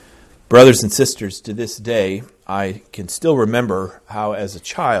Brothers and sisters, to this day, I can still remember how as a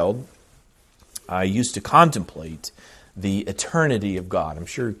child I used to contemplate the eternity of God. I'm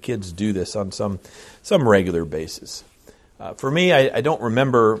sure kids do this on some regular basis. For me, I don't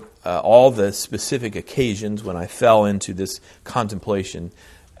remember all the specific occasions when I fell into this contemplation,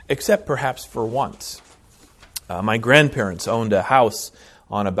 except perhaps for once. My grandparents owned a house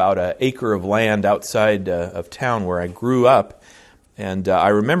on about an acre of land outside of town where I grew up. And I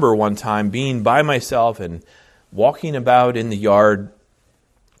remember one time being by myself and walking about in the yard,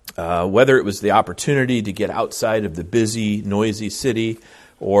 whether it was the opportunity to get outside of the busy, noisy city,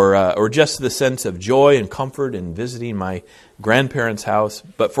 or just the sense of joy and comfort in visiting my grandparents' house.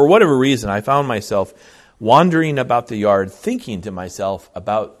 But for whatever reason, I found myself wandering about the yard, thinking to myself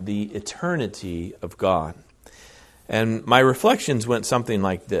about the eternity of God. And my reflections went something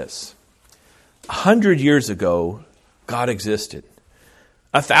like this. 100 years ago, God existed.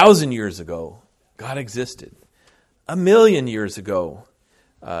 1,000 years ago, God existed. 1,000,000 years ago,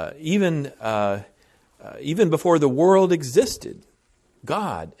 even before the world existed,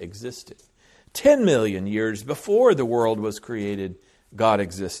 God existed. 10 million years before the world was created, God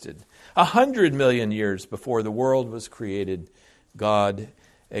existed. 100 million years before the world was created, God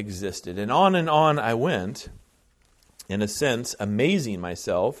existed. And on I went, in a sense, amazing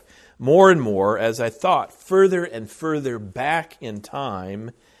myself more and more as I thought further and further back in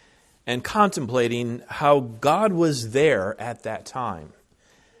time and contemplating how God was there at that time,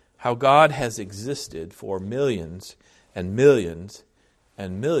 how God has existed for millions and millions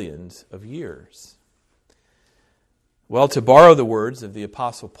and millions of years. Well, to borrow the words of the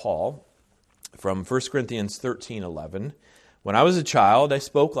Apostle Paul from 1 Corinthians 13:11, when I was a child, I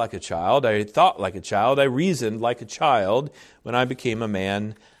spoke like a child, I thought like a child, I reasoned like a child. When I became a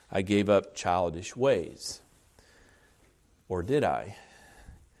man, I gave up childish ways. Or did I?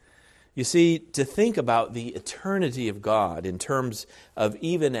 You see, to think about the eternity of God in terms of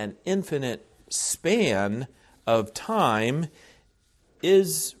even an infinite span of time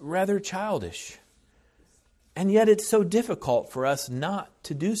is rather childish. And yet it's so difficult for us not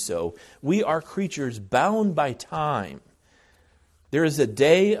to do so. We are creatures bound by time. There is a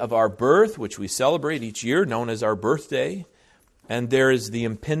day of our birth, which we celebrate each year, known as our birthday. And there is the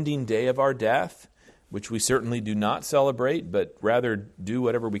impending day of our death, which we certainly do not celebrate, but rather do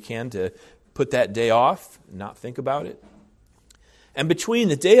whatever we can to put that day off, not think about it. And between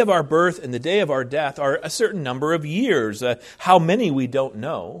the day of our birth and the day of our death are a certain number of years. How many we don't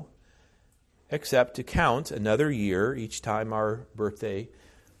know, except to count another year each time our birthday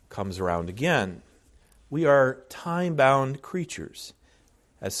comes around again. We are time-bound creatures.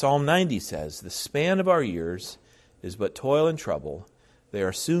 As Psalm 90 says, the span of our years is but toil and trouble. They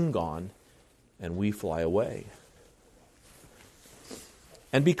are soon gone, and we fly away.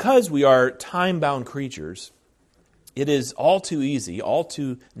 And because we are time-bound creatures, it is all too easy, all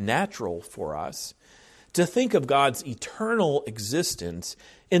too natural for us to think of God's eternal existence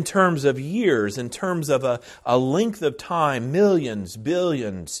in terms of years, in terms of a length of time, millions,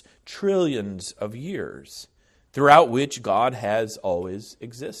 billions, trillions of years, throughout which God has always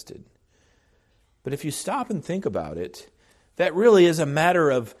existed. But if you stop and think about it, that really is a matter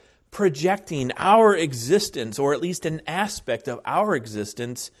of projecting our existence, or at least an aspect of our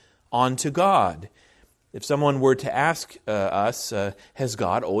existence, onto God. If someone were to ask us, has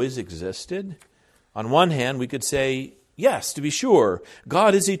God always existed? On one hand, we could say, yes, to be sure,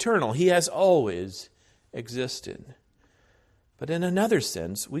 God is eternal. He has always existed. But in another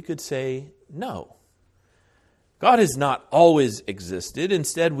sense, we could say, no. God has not always existed.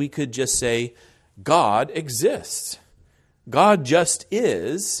 Instead, we could just say, God exists. God just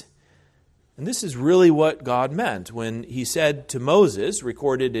is. And this is really what God meant when he said to Moses,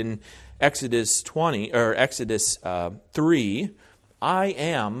 recorded in Exodus 3, I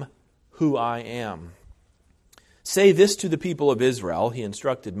am who I am. Say this to the people of Israel, he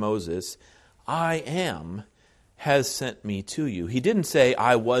instructed Moses, I am has sent me to you. He didn't say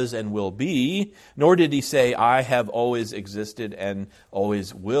I was and will be, nor did he say I have always existed and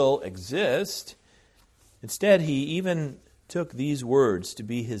always will exist. Instead, he even took these words to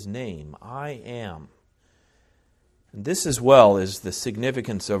be his name, I am. And this as well is the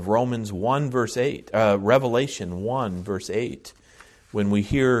significance of Revelation 1, verse 8, when we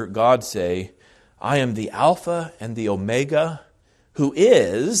hear God say, I am the Alpha and the Omega, who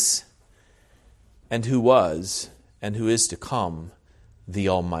is, and who was, and who is to come, the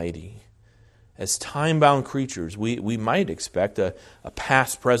Almighty. As time-bound creatures, we might expect a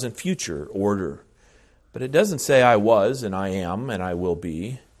past, present, future order. But it doesn't say I was and I am and I will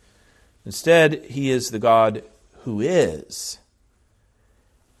be. Instead, he is the God who is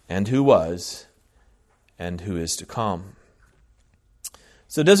and who was, and who is to come.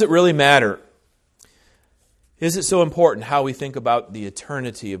 So does it really matter? Is it so important how we think about the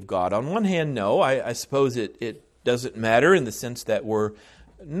eternity of God? On one hand, no. I suppose it doesn't matter in the sense that we're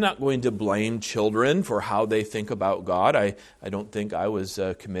not going to blame children for how they think about God. I don't think I was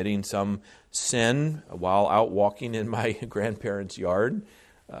committing some sin while out walking in my grandparents' yard.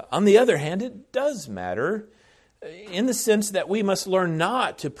 On the other hand, it does matter in the sense that we must learn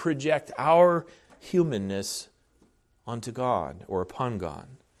not to project our humanness onto God or upon God.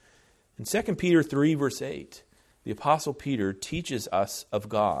 In 2 Peter 3, verse 8, the Apostle Peter teaches us of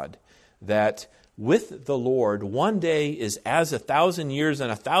God that with the Lord, one day is as 1,000 years, and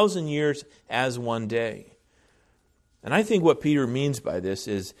 1,000 years as one day. And I think what Peter means by this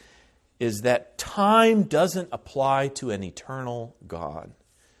is that time doesn't apply to an eternal God.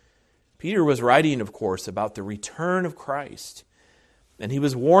 Peter was writing, of course, about the return of Christ. And he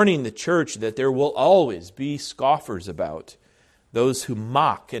was warning the church that there will always be scoffers about those who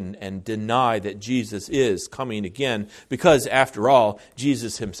mock and deny that Jesus is coming again, because, after all,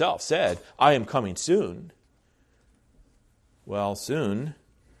 Jesus himself said, "I am coming soon." Well, soon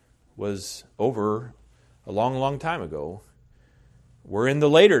was over a long, long time ago. We're in the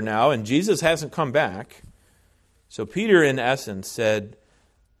later now, and Jesus hasn't come back. So Peter, in essence, said,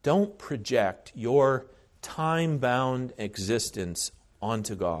 don't project your time-bound existence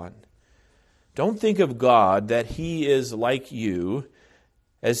onto God. Don't think of God that He is like you,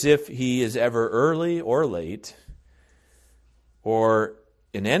 as if He is ever early or late, or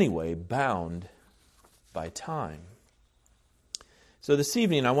in any way bound by time. So this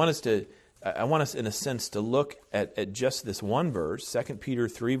evening, I want us in a sense to look at just this one verse, 2 Peter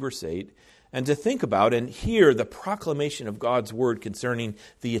 3, verse 8, and to think about and hear the proclamation of God's word concerning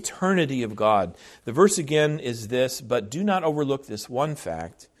the eternity of God. The verse again is this: "But do not overlook this one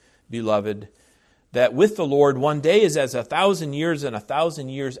fact, beloved, that with the Lord 1 day is as 1,000 years, and 1,000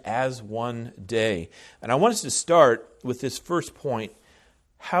 years as 1 day." And I want us to start with this first point: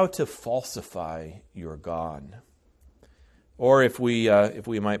 how to falsify your God. Or if we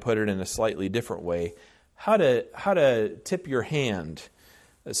might put it in a slightly different way, how to tip your hand,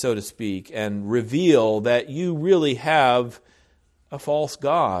 so to speak, and reveal that you really have a false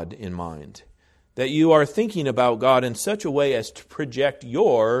God in mind. That you are thinking about God in such a way as to project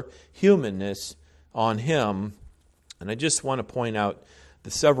your humanness on Him. And I just want to point out the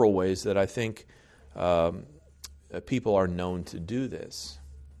several ways that I think people are known to do this.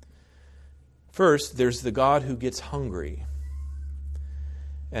 First, there's the God who gets hungry.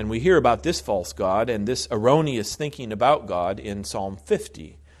 And we hear about this false God and this erroneous thinking about God in Psalm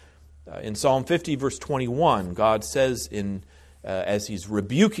 50. In Psalm 50, verse 21, God says, as He's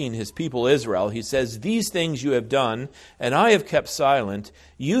rebuking His people Israel, He says, "These things you have done, and I have kept silent.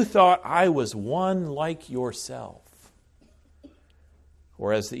 You thought I was one like yourself."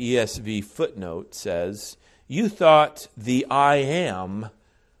 Or as the ESV footnote says, "You thought the I am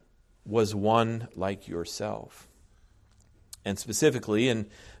was one like yourself." And specifically in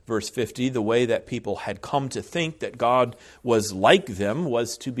verse 50, the way that people had come to think that God was like them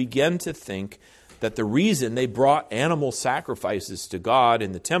was to begin to think that the reason they brought animal sacrifices to God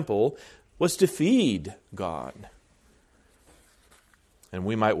in the temple was to feed God. And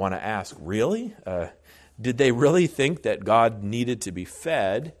we might want to ask, really? Did they really think that God needed to be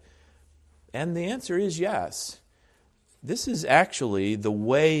fed? And the answer is yes. This is actually the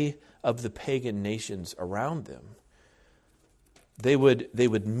way of the pagan nations around them. They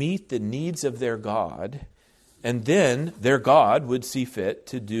would meet the needs of their God, and then their God would see fit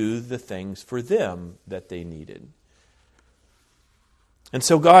to do the things for them that they needed. And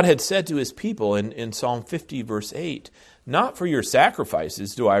so God had said to His people in Psalm 50, verse 8, "Not for your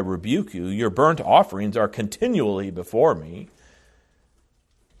sacrifices do I rebuke you. Your burnt offerings are continually before me.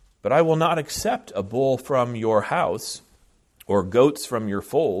 But I will not accept a bull from your house or goats from your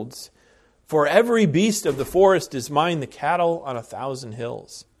folds. For every beast of the forest is mine, the cattle on 1,000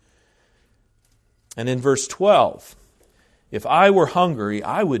 hills." And in verse 12, "If I were hungry,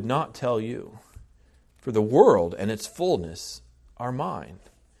 I would not tell you, for the world and its fullness are mine."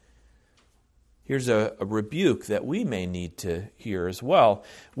 Here's a rebuke that we may need to hear as well.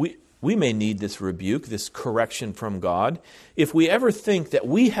 We may need this rebuke, this correction from God, if we ever think that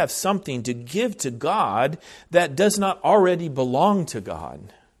we have something to give to God that does not already belong to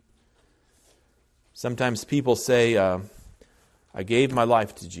God. Sometimes people say, "I gave my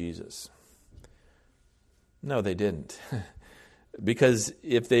life to Jesus." No, they didn't. Because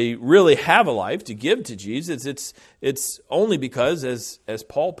if they really have a life to give to Jesus, it's only because, as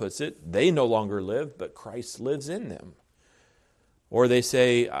Paul puts it, they no longer live, but Christ lives in them. Or they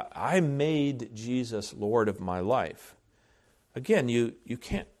say, I made Jesus Lord of my life. Again, you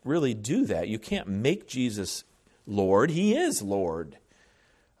can't really do that. You can't make Jesus Lord. He is Lord.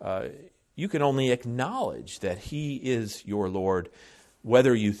 You can only acknowledge that He is your Lord,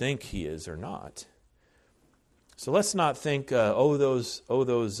 whether you think He is or not. So let's not think, those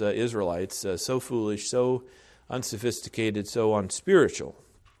Israelites, so foolish, so unsophisticated, so unspiritual.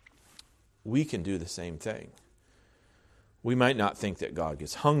 We can do the same thing. We might not think that God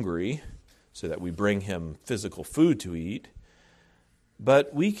gets hungry so that we bring Him physical food to eat,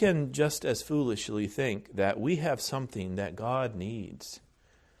 but we can just as foolishly think that we have something that God needs,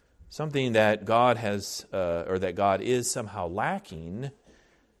 something that God has, or that God is somehow lacking,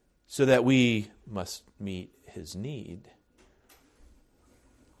 so that we must meet His need.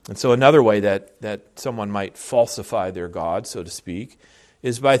 And so another way that someone might falsify their God, so to speak,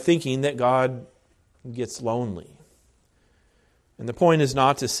 is by thinking that God gets lonely. And the point is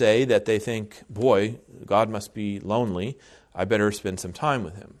not to say that they think, boy, God must be lonely, I better spend some time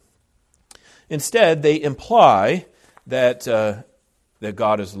with Him. Instead, they imply that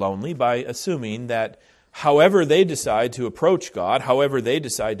God is lonely by assuming that however they decide to approach God, however they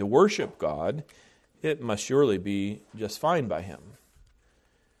decide to worship God, it must surely be just fine by Him.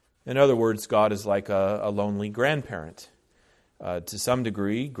 In other words, God is like a lonely grandparent. To some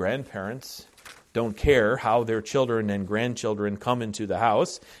degree, grandparents don't care how their children and grandchildren come into the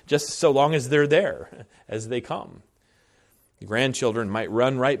house, just so long as they're there as they come. The grandchildren might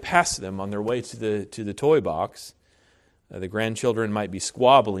run right past them on their way to the toy box. The grandchildren might be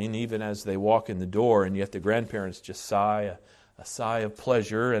squabbling even as they walk in the door, and yet the grandparents just sigh a sigh of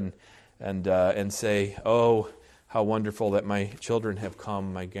pleasure and say, "Oh, how wonderful that my children have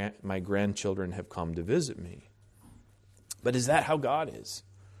come, my grandchildren have come to visit me." But is that how God is?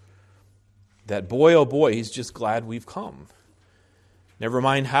 That boy, oh boy, He's just glad we've come. Never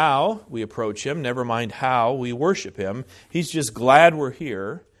mind how we approach Him, never mind how we worship Him, He's just glad we're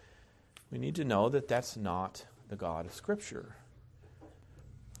here. We need to know that that's not the God of Scripture.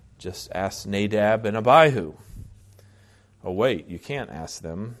 Just ask Nadab and Abihu. Oh wait, you can't ask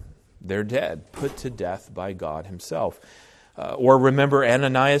them. They're dead, put to death by God Himself. Or remember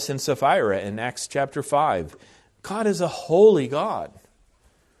Ananias and Sapphira in Acts chapter 5. God is a holy God.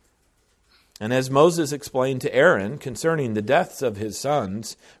 And as Moses explained to Aaron concerning the deaths of his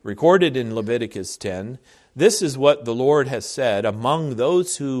sons, recorded in Leviticus 10, this is what the Lord has said, among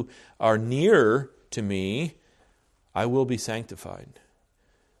those who are near to me, I will be sanctified.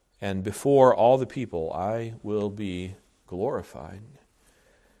 And before all the people, I will be glorified.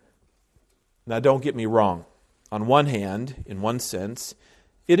 Now, don't get me wrong. On one hand, in one sense,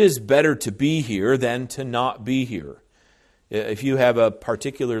 it is better to be here than to not be here. If you have a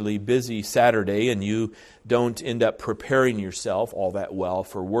particularly busy Saturday and you don't end up preparing yourself all that well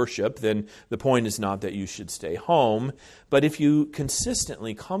for worship, then the point is not that you should stay home. But if you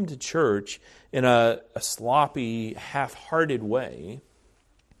consistently come to church in a sloppy, half-hearted way,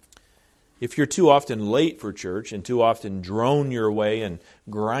 if you're too often late for church and too often drone your way and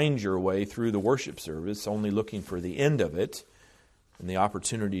grind your way through the worship service, only looking for the end of it and the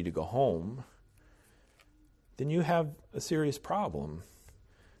opportunity to go home, then you have a serious problem.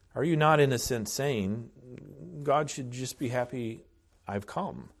 Are you not, in a sense, saying, God should just be happy I've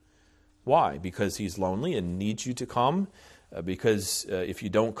come? Why? Because He's lonely and needs you to come? Because if you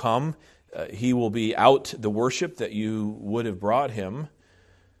don't come, He will be out the worship that you would have brought Him?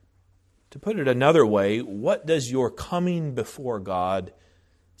 To put it another way, what does your coming before God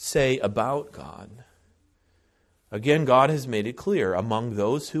say about God? Again, God has made it clear, among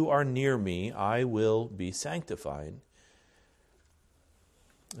those who are near me, I will be sanctified.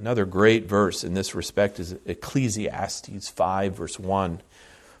 Another great verse in this respect is Ecclesiastes 5, verse 1,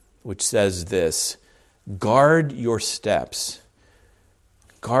 which says this, guard your steps.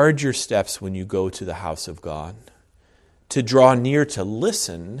 Guard your steps when you go to the house of God. To draw near to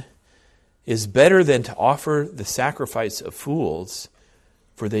listen is better than to offer the sacrifice of fools,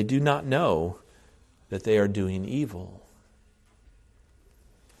 for they do not know that they are doing evil.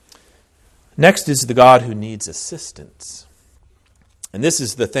 Next is the God who needs assistance. And this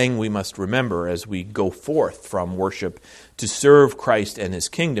is the thing we must remember as we go forth from worship to serve Christ and His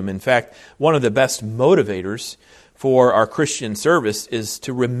kingdom. In fact, one of the best motivators for our Christian service is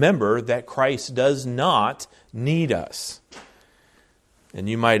to remember that Christ does not need us. And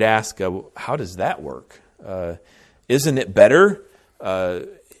you might ask, how does that work? Isn't it better?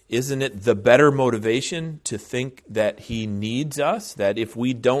 Isn't it the better motivation to think that He needs us? That if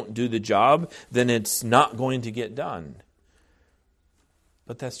we don't do the job, then it's not going to get done?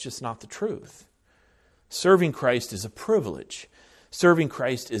 But that's just not the truth. Serving Christ is a privilege. Serving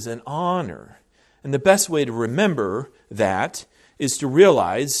Christ is an honor. And the best way to remember that is to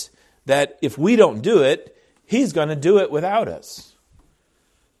realize that if we don't do it, He's going to do it without us.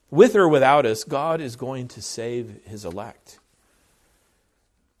 With or without us, God is going to save His elect.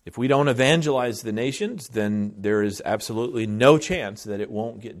 If we don't evangelize the nations, then there is absolutely no chance that it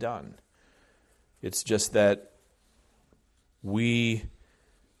won't get done. It's just that we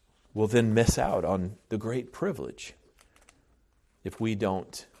will then miss out on the great privilege if we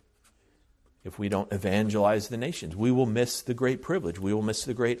don't evangelize the nations. We will miss the great privilege. We will miss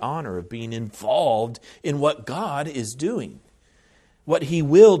the great honor of being involved in what God is doing. What He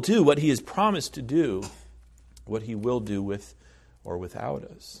will do, what He has promised to do, what He will do with or without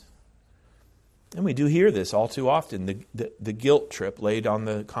us. And we do hear this all too often, the guilt trip laid on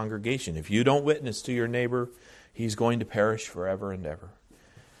the congregation. If you don't witness to your neighbor, he's going to perish forever and ever.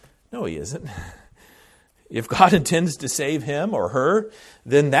 No, he isn't. If God intends to save him or her,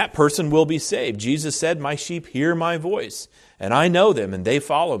 then that person will be saved. Jesus said, "My sheep hear my voice, and I know them, and they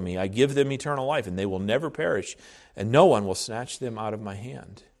follow me. I give them eternal life, and they will never perish, and no one will snatch them out of my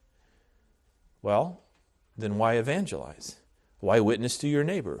hand." Well, then why evangelize? Why witness to your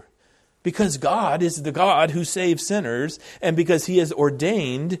neighbor? Because God is the God who saves sinners, and because He has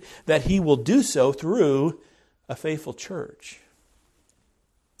ordained that He will do so through a faithful church.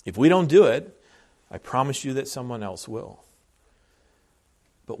 If we don't do it, I promise you that someone else will.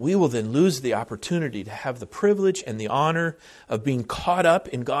 But we will then lose the opportunity to have the privilege and the honor of being caught up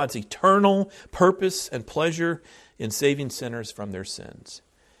in God's eternal purpose and pleasure in saving sinners from their sins.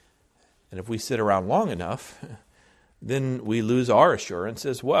 And if we sit around long enough, then we lose our assurance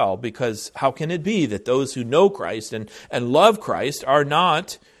as well, because how can it be that those who know Christ and love Christ are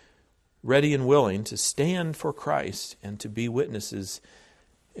not ready and willing to stand for Christ and to be witnesses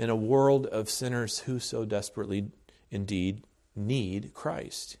in a world of sinners who so desperately indeed need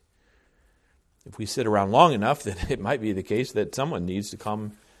Christ? If we sit around long enough, then it might be the case that someone needs to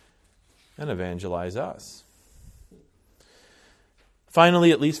come and evangelize us.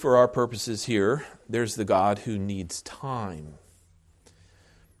 Finally, at least for our purposes here, there's the God who needs time.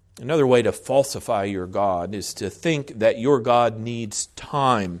 Another way to falsify your God is to think that your God needs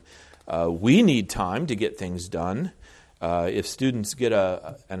time. We need time to get things done. If students get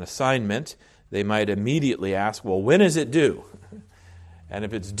an assignment, they might immediately ask, well, when is it due? And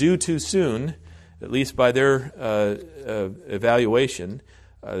if it's due too soon, at least by their evaluation,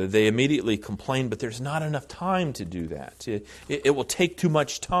 they immediately complain, but there's not enough time to do that. It will take too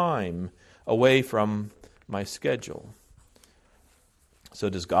much time away from my schedule. So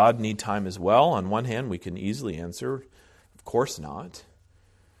does God need time as well? On one hand, we can easily answer, of course not.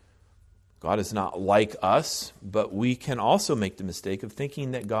 God is not like us, but we can also make the mistake of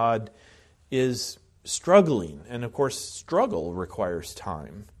thinking that God is struggling. And of course, struggle requires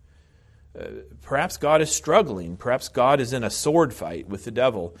time. Perhaps God is struggling. Perhaps God is in a sword fight with the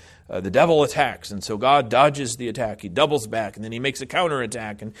devil. The devil attacks, and so God dodges the attack. He doubles back, and then He makes a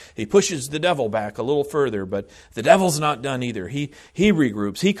counterattack, and He pushes the devil back a little further. But the devil's not done either. He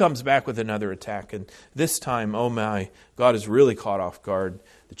regroups. He comes back with another attack. And this time, oh my, God is really caught off guard.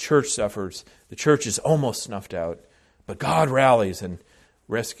 The church suffers. The church is almost snuffed out. But God rallies and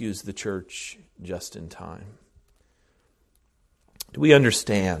rescues the church just in time. Do we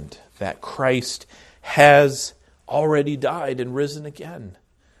understand that Christ has already died and risen again?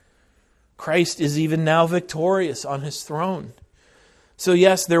 Christ is even now victorious on His throne. So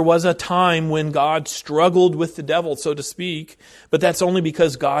yes, there was a time when God struggled with the devil, so to speak, but that's only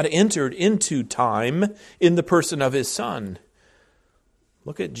because God entered into time in the person of His Son.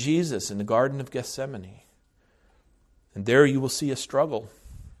 Look at Jesus in the Garden of Gethsemane. And there you will see a struggle.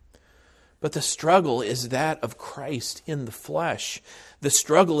 But the struggle is that of Christ in the flesh. The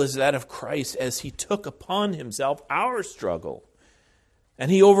struggle is that of Christ as He took upon Himself our struggle. And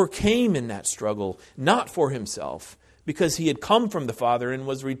He overcame in that struggle, not for Himself, because He had come from the Father and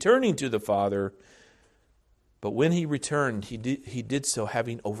was returning to the Father. But when He returned, He did so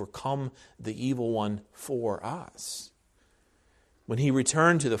having overcome the evil one for us. When He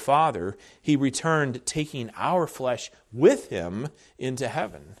returned to the Father, He returned taking our flesh with Him into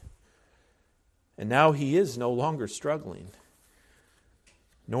heaven. And now He is no longer struggling,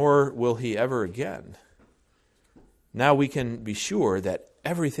 nor will He ever again. Now we can be sure that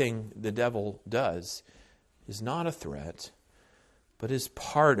everything the devil does is not a threat, but is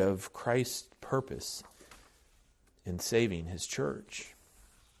part of Christ's purpose in saving His church.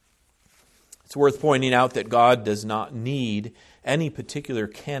 It's worth pointing out that God does not need any particular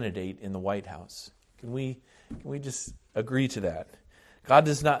candidate in the White House. Can we just agree to that? God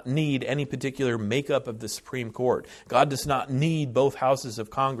does not need any particular makeup of the Supreme Court. God does not need both houses of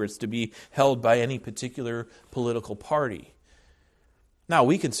Congress to be held by any particular political party. Now,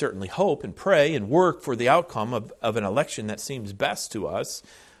 we can certainly hope and pray and work for the outcome of an election that seems best to us,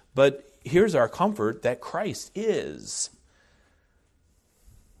 but here's our comfort that Christ is.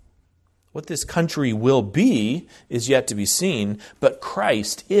 What this country will be is yet to be seen, but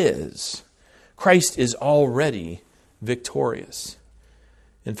Christ is. Christ is already victorious.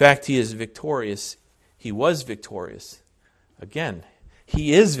 In fact, he is victorious. He was victorious. Again,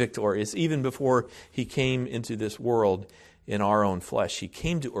 he is victorious even before he came into this world in our own flesh. He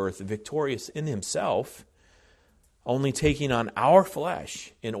came to earth victorious in himself, only taking on our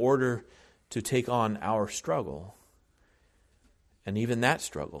flesh in order to take on our struggle. And even that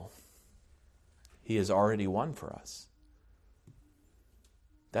struggle, he has already won for us.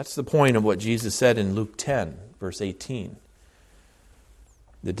 That's the point of what Jesus said in Luke 10, verse 18.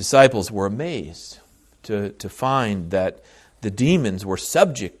 The disciples were amazed to find that the demons were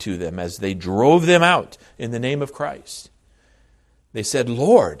subject to them as they drove them out in the name of Christ. They said,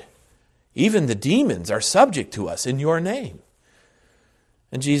 "Lord, even the demons are subject to us in your name."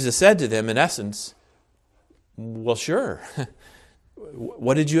 And Jesus said to them, in essence, "Well, sure.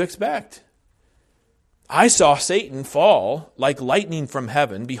 What did you expect? I saw Satan fall like lightning from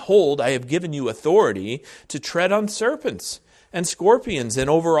heaven. Behold, I have given you authority to tread on serpents and scorpions and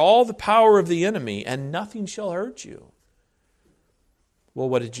over all the power of the enemy, and nothing shall hurt you." Well,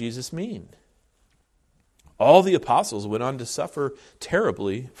 what did Jesus mean? All the apostles went on to suffer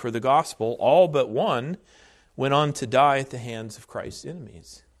terribly for the gospel. All but one went on to die at the hands of Christ's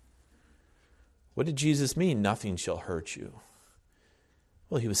enemies. What did Jesus mean, nothing shall hurt you?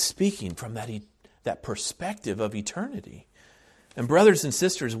 Well, he was speaking from that perspective of eternity. And brothers and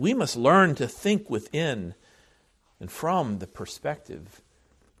sisters, we must learn to think within and from the perspective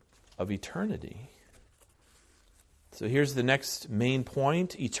of eternity. So here's the next main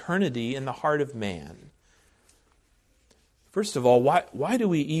point, eternity in the heart of man. First of all, why do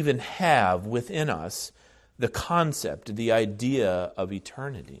we even have within us the concept, the idea of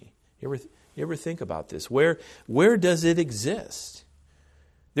eternity? You ever think about this? Where does it exist?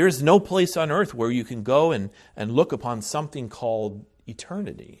 There is no place on earth where you can go and look upon something called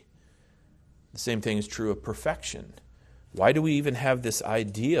eternity. The same thing is true of perfection. Why do we even have this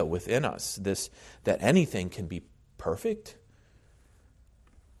idea within us, that anything can be perfect?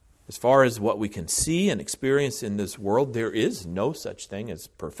 As far as what we can see and experience in this world, there is no such thing as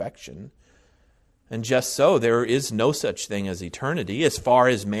perfection. And just so, there is no such thing as eternity as far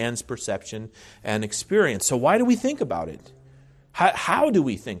as man's perception and experience. So why do we think about it? How do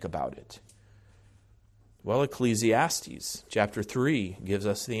we think about it? Well, Ecclesiastes chapter 3 gives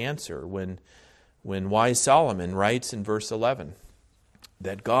us the answer when wise Solomon writes in verse 11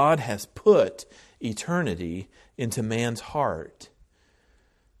 that God has put eternity into man's heart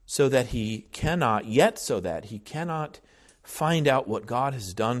so that he cannot find out what God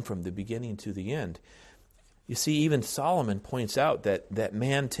has done from the beginning to the end. You see, even Solomon points out that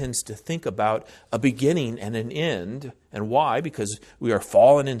man tends to think about a beginning and an end. And why? Because we are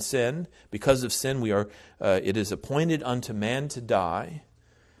fallen in sin. Because of sin, it is appointed unto man to die.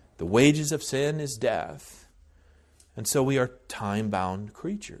 The wages of sin is death. And so we are time-bound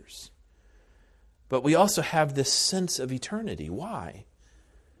creatures. But we also have this sense of eternity. Why?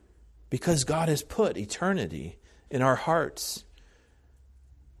 Because God has put eternity in our hearts.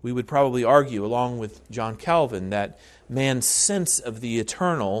 We would probably argue, along with John Calvin, that man's sense of the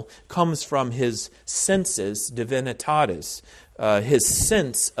eternal comes from his sensus divinitatis, his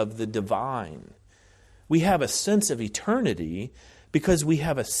sense of the divine. We have a sense of eternity because we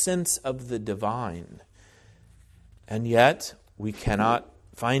have a sense of the divine. And yet, we cannot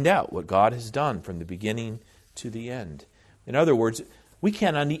find out what God has done from the beginning to the end. In other words, we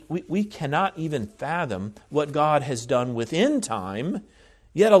cannot even fathom what God has done within time,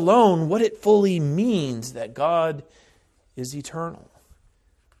 yet alone what it fully means that God is eternal.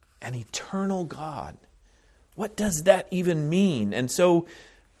 An eternal God. What does that even mean? And so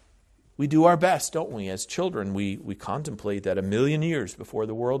we do our best, don't we? As children, we contemplate that 1,000,000 years before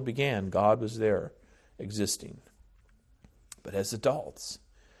the world began, God was there, existing. But as adults,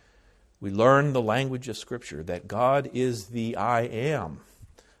 we learn the language of Scripture that God is the I am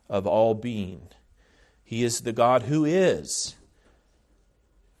of all being. He is the God who is,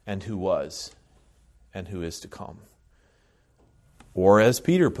 and who was, and who is to come. Or as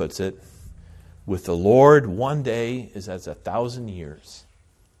Peter puts it, with the Lord 1 day is as 1,000 years,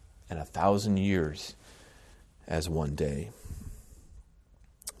 and 1,000 years as 1 day.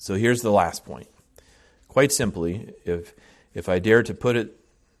 So here's the last point. Quite simply, If I dare to put it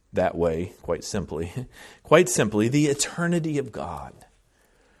that way, quite simply, the eternity of God.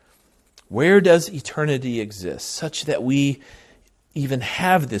 Where does eternity exist such that we even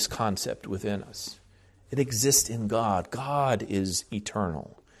have this concept within us? It exists in God. God is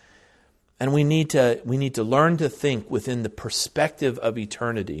eternal. And we need to learn to think within the perspective of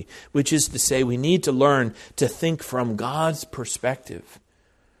eternity, which is to say we need to learn to think from God's perspective.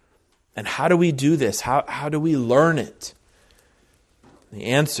 And how do we do this? How do we learn it? The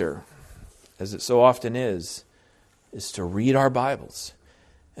answer, as it so often is to read our Bibles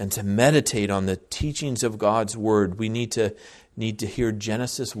and to meditate on the teachings of God's Word. We need to hear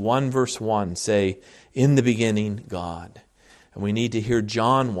Genesis 1 verse 1 say, "In the beginning, God." And we need to hear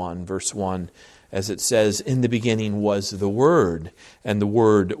John 1 verse 1 as it says, "In the beginning was the Word, and the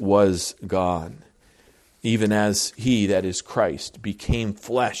Word was God. Even as He," that is Christ, "became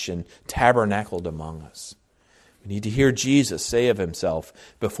flesh and tabernacled among us." We need to hear Jesus say of Himself,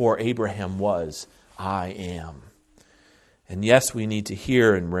 "Before Abraham was, I am." And yes, we need to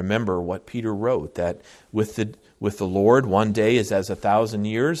hear and remember what Peter wrote, that with the Lord, one day is as 1,000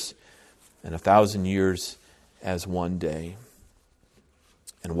 years, and 1,000 years as one day.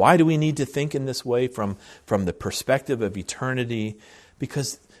 And why do we need to think in this way from the perspective of eternity?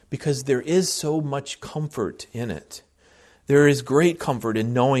 Because there is so much comfort in it. There is great comfort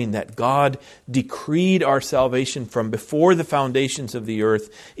in knowing that God decreed our salvation from before the foundations of the earth,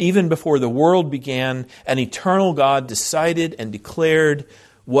 even before the world began. An eternal God decided and declared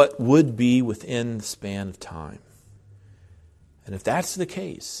what would be within the span of time. And if that's the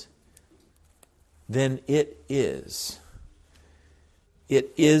case, then it is.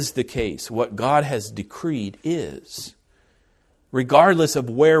 It is the case. What God has decreed is, regardless of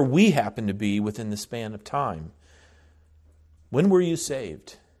where we happen to be within the span of time. When were you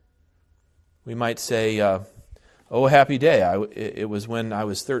saved? We might say, oh, happy day. It was when I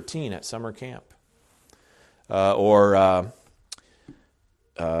was 13 at summer camp. It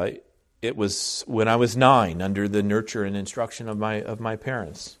was when I was 9 under the nurture and instruction of my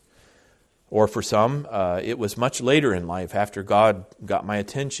parents. Or for some, it was much later in life after God got my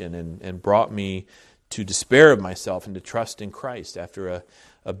attention and brought me to despair of myself and to trust in Christ after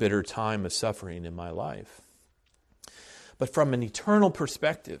a bitter time of suffering in my life. But from an eternal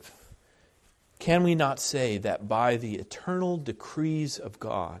perspective, can we not say that by the eternal decrees of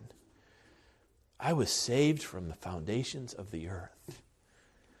God, I was saved from the foundations of the earth?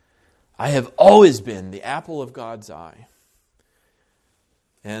 I have always been the apple of God's eye.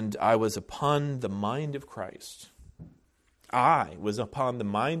 And I was upon the mind of Christ. I was upon the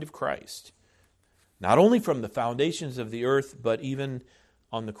mind of Christ, not only from the foundations of the earth, but even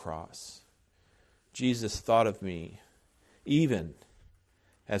on the cross. Jesus thought of me, even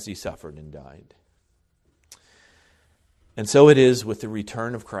as He suffered and died. And so it is with the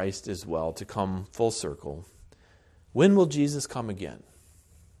return of Christ as well, to come full circle. When will Jesus come again?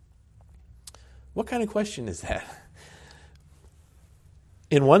 What kind of question is that?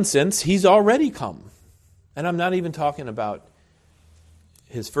 In one sense, He's already come. And I'm not even talking about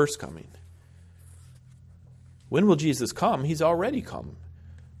His first coming. When will Jesus come? He's already come.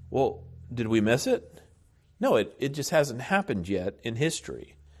 Well, did we miss it? No, it just hasn't happened yet in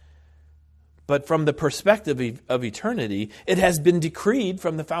history. But from the perspective of eternity, it has been decreed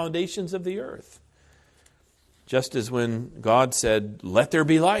from the foundations of the earth. Just as when God said, "Let there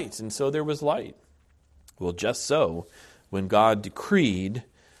be light," and so there was light. Well, just so, when God decreed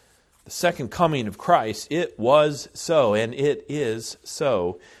the second coming of Christ, it was so, and it is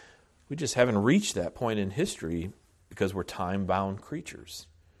so. We just haven't reached that point in history because we're time-bound creatures.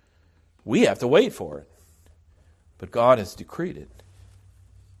 We have to wait for it. But God has decreed it,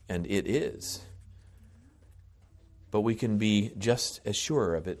 and it is. But we can be just as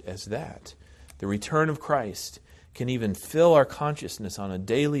sure of it as that. The return of Christ can even fill our consciousness on a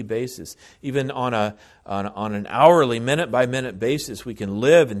daily basis. Even on an hourly, minute-by-minute basis, we can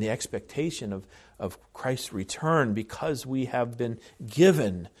live in the expectation of Christ's return because we have been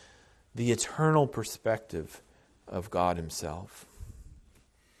given the eternal perspective of God Himself.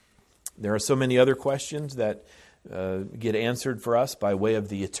 There are so many other questions that get answered for us by way of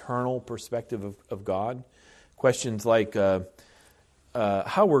the eternal perspective of God. Questions like,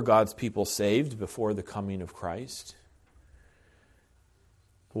 how were God's people saved before the coming of Christ?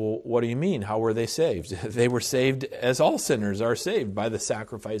 Well, what do you mean? How were they saved? They were saved as all sinners are saved by the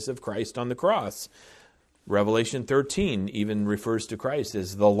sacrifice of Christ on the cross. Revelation 13 even refers to Christ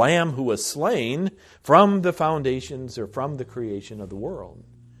as the Lamb who was slain from the foundations or from the creation of the world.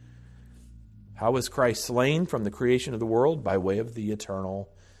 How was Christ slain from the creation of the world? By way of the eternal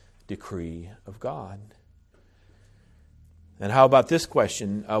decree of God. And how about this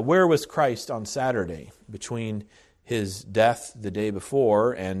question? Where was Christ on Saturday between his death the day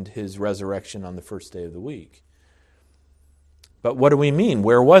before and his resurrection on the first day of the week? But what do we mean?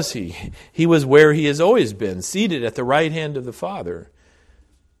 Where was he? He was where he has always been, seated at the right hand of the Father.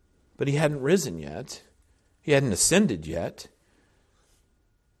 But he hadn't risen yet. He hadn't ascended yet.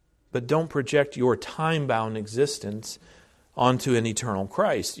 But don't project your time-bound existence onto an eternal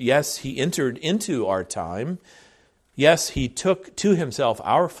Christ. Yes, he entered into our time. Yes, he took to himself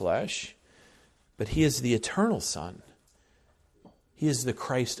our flesh. But he is the eternal Son. He is the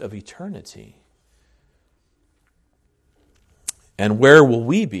Christ of eternity. And where will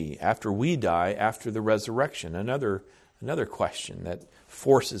we be after we die, after the resurrection? Another question that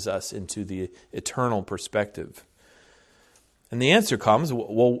forces us into the eternal perspective. And the answer comes,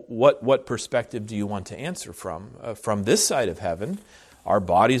 well, what perspective do you want to answer from? From this side of heaven, our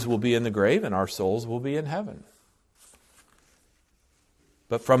bodies will be in the grave and our souls will be in heaven.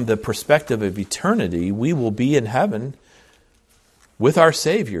 But from the perspective of eternity, we will be in heaven with our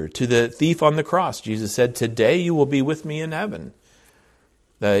Savior. To the thief on the cross, Jesus said, "Today you will be with me in heaven."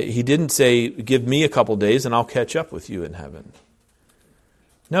 He didn't say, "Give me a couple days and I'll catch up with you in heaven."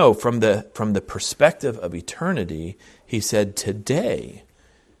 No, from the perspective of eternity, he said, "Today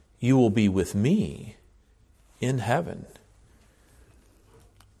you will be with me in heaven."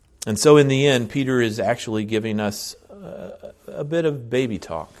 And so in the end, Peter is actually giving us a bit of baby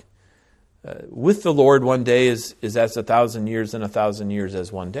talk. With the Lord, one day is as 1,000 years, and 1,000 years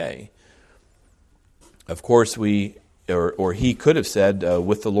as one day. Of course, he could have said,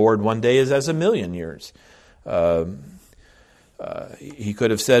 with the Lord, one day is as 1,000,000 years. He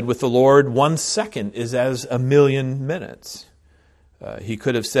could have said, with the Lord, 1 second is as 1,000,000 minutes. He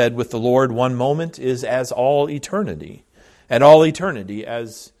could have said, with the Lord, 1 moment is as all eternity, and all eternity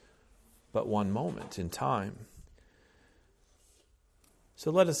as but 1 moment in time.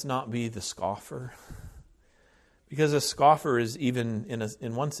 So let us not be the scoffer, because a scoffer is even,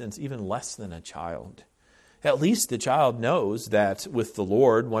 in one sense, even less than a child. At least the child knows that with the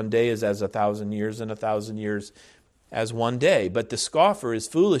Lord, one day is as 1,000 years, and 1,000 years as one day. But the scoffer is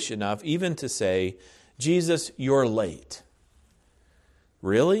foolish enough even to say, "Jesus, you're late."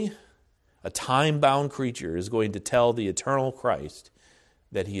 Really? A time-bound creature is going to tell the eternal Christ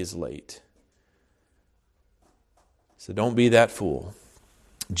that he is late. So don't be that fool.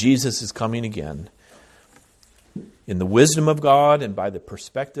 Jesus is coming again in the wisdom of God and by the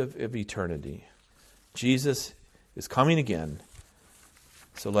perspective of eternity. Jesus is coming again,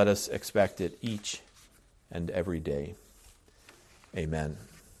 so let us expect it each and every day. Amen.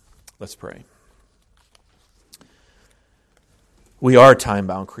 Let's pray. We are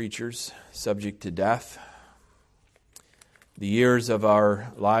time-bound creatures, subject to death. The years of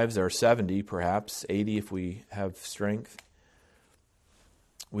our lives are 70, perhaps 80 if we have strength.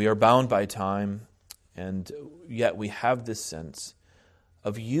 We are bound by time, and yet we have this sense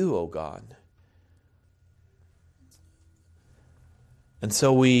of you, O God. And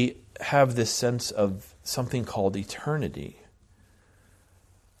so we have this sense of something called eternity.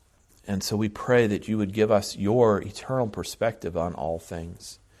 And so we pray that you would give us your eternal perspective on all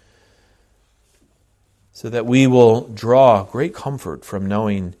things, so that we will draw great comfort from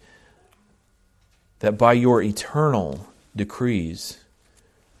knowing that by your eternal decrees,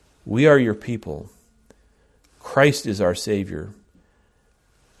 we are your people. Christ is our Savior.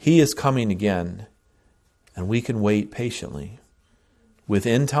 He is coming again, and we can wait patiently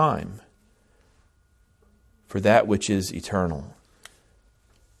within time for that which is eternal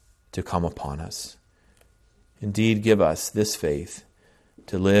to come upon us. Indeed, give us this faith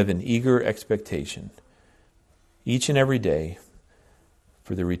to live in eager expectation each and every day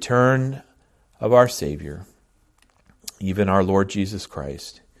for the return of our Savior, even our Lord Jesus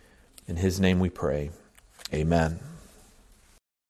Christ. In his name we pray. Amen.